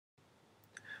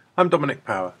I'm Dominic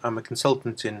Power. I'm a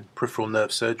consultant in peripheral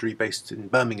nerve surgery based in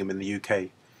Birmingham in the UK,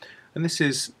 and this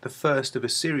is the first of a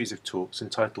series of talks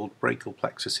entitled Brachial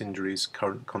Plexus Injuries,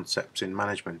 Current Concepts in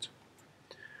Management.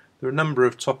 There are a number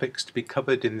of topics to be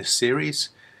covered in this series,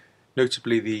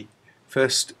 notably the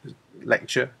first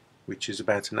lecture, which is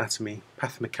about anatomy,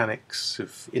 pathomechanics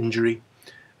of injury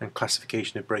and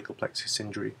classification of brachial plexus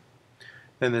injury.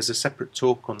 Then there's a separate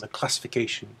talk on the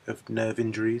classification of nerve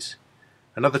injuries,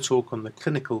 another talk on the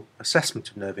clinical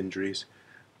assessment of nerve injuries,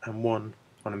 and one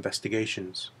on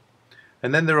investigations.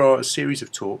 And then there are a series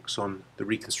of talks on the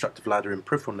reconstructive ladder in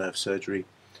peripheral nerve surgery,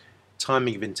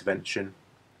 timing of intervention,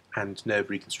 and nerve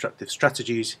reconstructive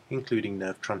strategies, including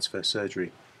nerve transfer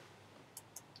surgery.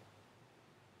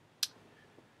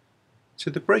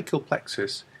 So the brachial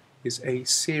plexus is a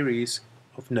series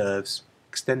of nerves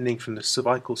extending from the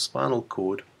cervical spinal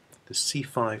cord, the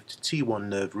C5 to T1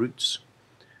 nerve roots,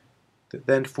 that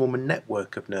then form a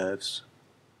network of nerves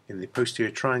in the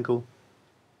posterior triangle,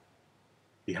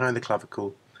 behind the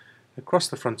clavicle, across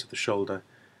the front of the shoulder,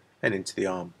 and into the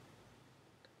arm.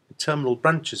 The terminal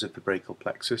branches of the brachial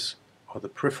plexus are the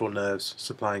peripheral nerves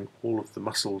supplying all of the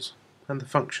muscles and the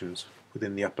functions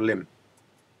within the upper limb.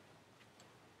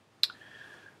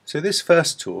 So this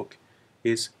first talk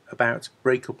is about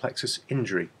brachial plexus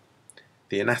injury,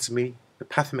 the anatomy, the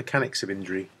pathomechanics of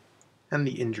injury, and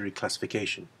the injury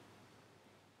classification.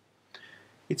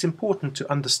 It's important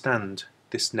to understand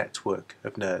this network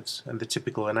of nerves and the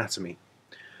typical anatomy.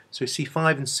 So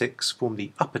C5 and 6 form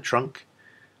the upper trunk,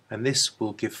 and this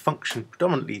will give function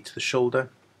predominantly to the shoulder,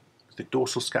 with the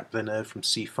dorsal scapular nerve from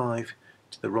C5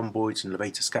 to the rhomboids and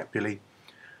levator scapulae,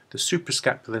 the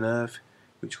suprascapular nerve,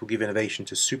 which will give innervation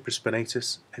to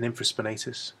supraspinatus and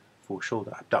infraspinatus for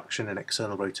shoulder abduction and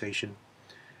external rotation,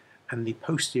 and the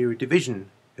posterior division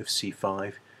of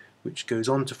C5, which goes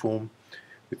on to form,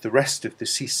 with the rest of the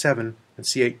C7 and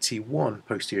C8-T1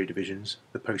 posterior divisions,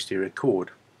 the posterior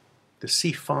cord. The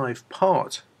C5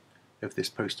 part of this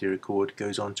posterior cord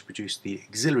goes on to produce the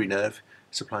axillary nerve,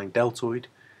 supplying deltoid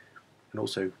and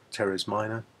also teres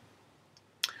minor.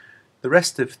 The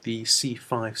rest of the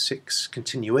C5-6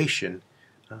 continuation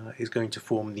is going to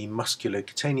form the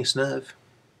musculocutaneous nerve,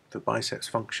 the biceps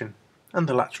function, and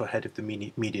the lateral head of the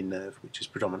median nerve, which is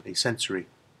predominantly sensory.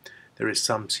 There is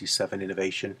some C7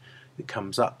 innervation that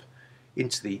comes up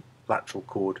into the lateral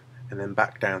cord and then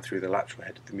back down through the lateral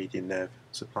head of the median nerve,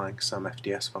 supplying some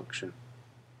FDS function.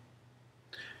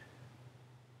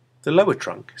 The lower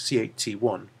trunk,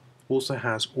 C8-T1, also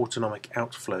has autonomic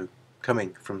outflow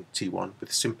coming from T1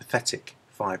 with sympathetic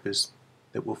fibres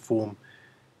that will form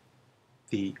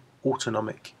the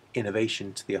autonomic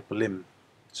innervation to the upper limb.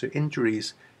 So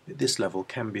injuries at this level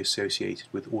can be associated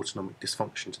with autonomic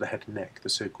dysfunction to the head and neck, the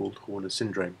so-called Horner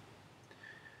syndrome.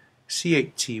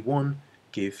 C8-T1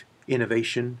 give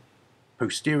innervation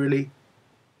posteriorly,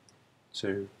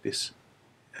 so this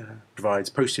provides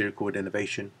posterior cord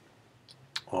innervation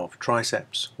of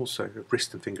triceps, also of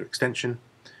wrist and finger extension,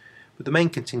 but the main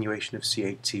continuation of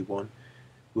C8-T1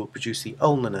 will produce the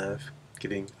ulnar nerve,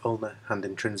 giving ulnar hand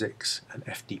intrinsics and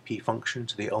FDP function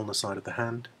to the ulnar side of the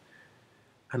hand,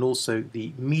 and also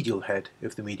the medial head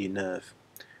of the median nerve,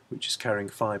 which is carrying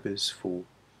fibres for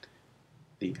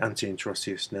the anterior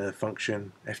interosseous nerve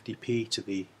function, FDP to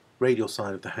the radial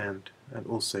side of the hand, and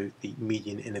also the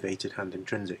median innervated hand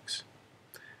intrinsics.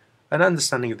 An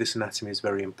understanding of this anatomy is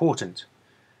very important.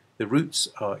 The roots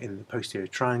are in the posterior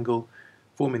triangle,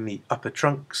 forming the upper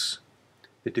trunks.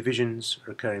 The divisions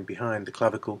are occurring behind the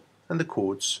clavicle, and the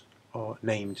cords are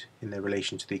named in their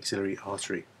relation to the axillary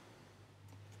artery.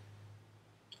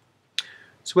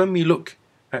 So when we look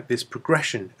at this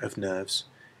progression of nerves,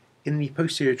 in the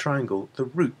posterior triangle, the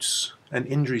roots and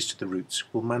injuries to the roots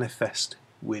will manifest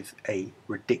with a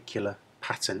radicular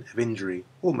pattern of injury,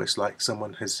 almost like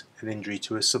someone has an injury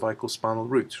to a cervical spinal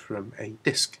root from a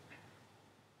disc.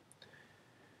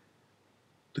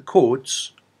 The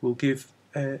cords will give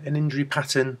an injury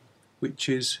pattern which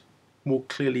is more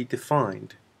clearly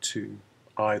defined to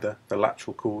either the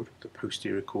lateral cord, the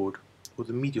posterior cord, or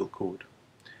the medial cord.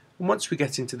 And once we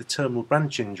get into the terminal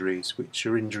branch injuries, which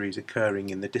are injuries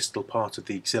occurring in the distal part of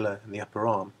the axilla and the upper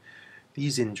arm,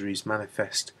 these injuries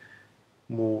manifest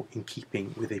more in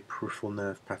keeping with a peripheral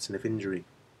nerve pattern of injury.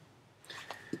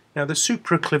 Now the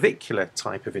supraclavicular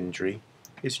type of injury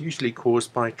is usually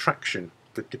caused by traction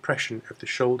with depression of the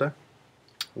shoulder,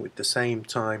 with the same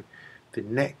time the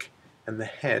neck and the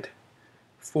head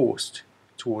forced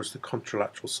towards the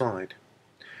contralateral side.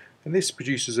 And this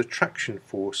produces a traction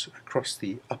force across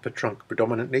the upper trunk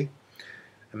predominantly,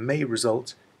 and may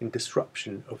result in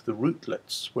disruption of the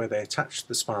rootlets where they attach to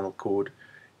the spinal cord,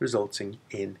 resulting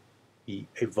in the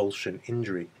avulsion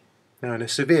injury. Now, in a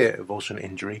severe avulsion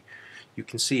injury, you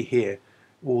can see here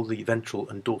all the ventral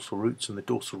and dorsal roots and the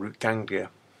dorsal root ganglia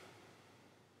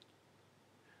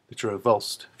that are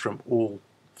avulsed from all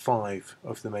 5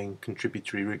 of the main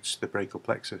contributory roots to the brachial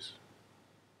plexus.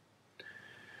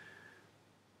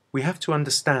 We have to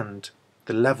understand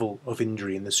the level of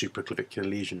injury in the supraclavicular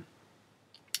lesion.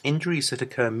 Injuries that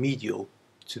occur medial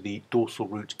to the dorsal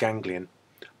root ganglion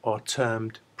are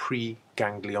termed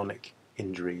preganglionic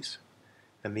injuries,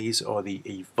 and these are the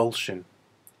avulsion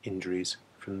injuries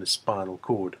from the spinal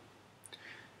cord.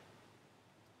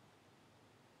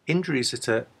 Injuries that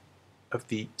are of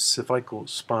the cervical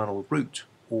spinal root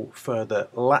or further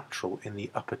lateral in the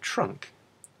upper trunk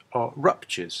are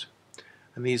ruptures,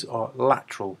 and these are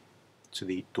lateral to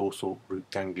the dorsal root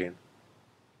ganglion.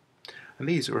 And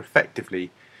these are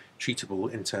effectively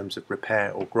treatable in terms of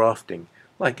repair or grafting,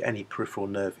 like any peripheral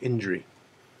nerve injury.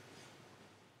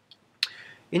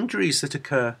 Injuries that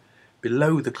occur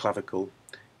below the clavicle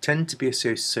tend to be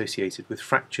associated with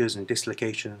fractures and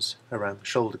dislocations around the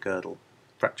shoulder girdle,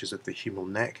 fractures of the humeral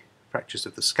neck, fractures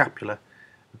of the scapula,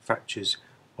 and fractures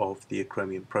of the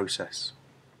acromion process.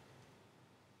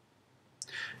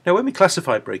 Now, when we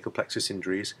classify brachial plexus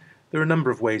injuries, there are a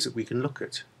number of ways that we can look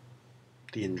at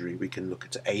the injury. We can look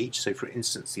at age, so for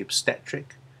instance the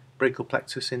obstetric brachial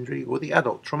plexus injury or the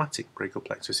adult traumatic brachial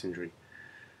plexus injury.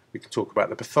 We can talk about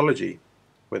the pathology,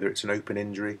 whether it's an open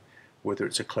injury, whether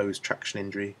it's a closed traction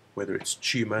injury, whether it's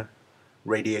tumour,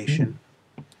 radiation.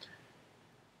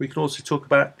 We can also talk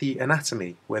about the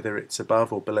anatomy, whether it's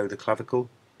above or below the clavicle,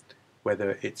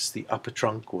 whether it's the upper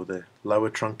trunk or the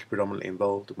lower trunk predominantly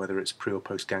involved, and whether it's pre or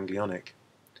post ganglionic.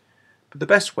 But the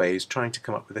best way is trying to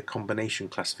come up with a combination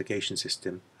classification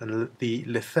system, and the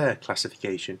Leffert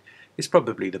Classification is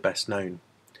probably the best known.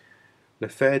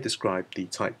 Leffert described the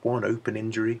type 1 open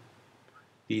injury.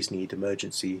 These need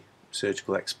emergency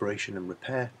surgical exploration and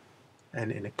repair,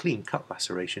 and in a clean cut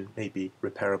laceration may be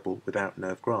repairable without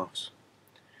nerve grafts.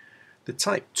 The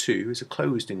type 2 is a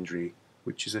closed injury,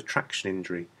 which is a traction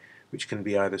injury, which can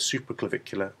be either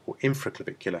supraclavicular or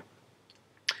infraclavicular.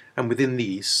 And within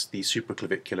these, the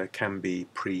supraclavicular can be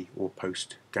pre or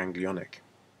post ganglionic.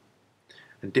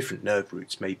 And different nerve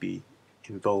roots may be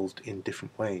involved in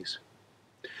different ways.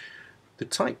 The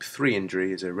type 3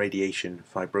 injury is a radiation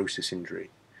fibrosis injury,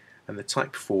 and the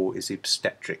type 4 is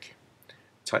obstetric.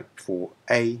 Type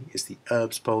 4A is the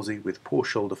Erb's palsy with poor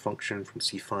shoulder function from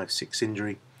C5-6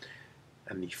 injury,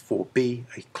 and the 4B,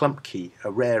 a Klumpke,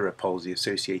 a rarer palsy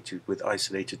associated with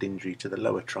isolated injury to the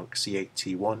lower trunk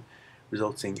C8-T1,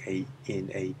 resulting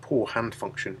in a poor hand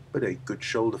function but a good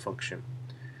shoulder function,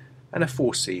 and a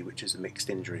 4C, which is a mixed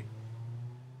injury.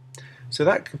 So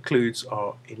that concludes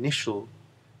our initial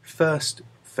first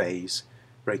phase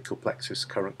brachial plexus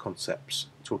current concepts,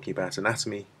 talking about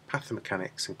anatomy,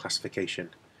 pathomechanics and classification.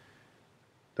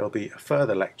 There will be a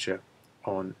further lecture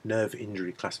on nerve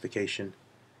injury classification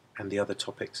and the other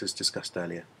topics as discussed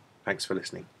earlier. Thanks for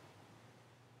listening.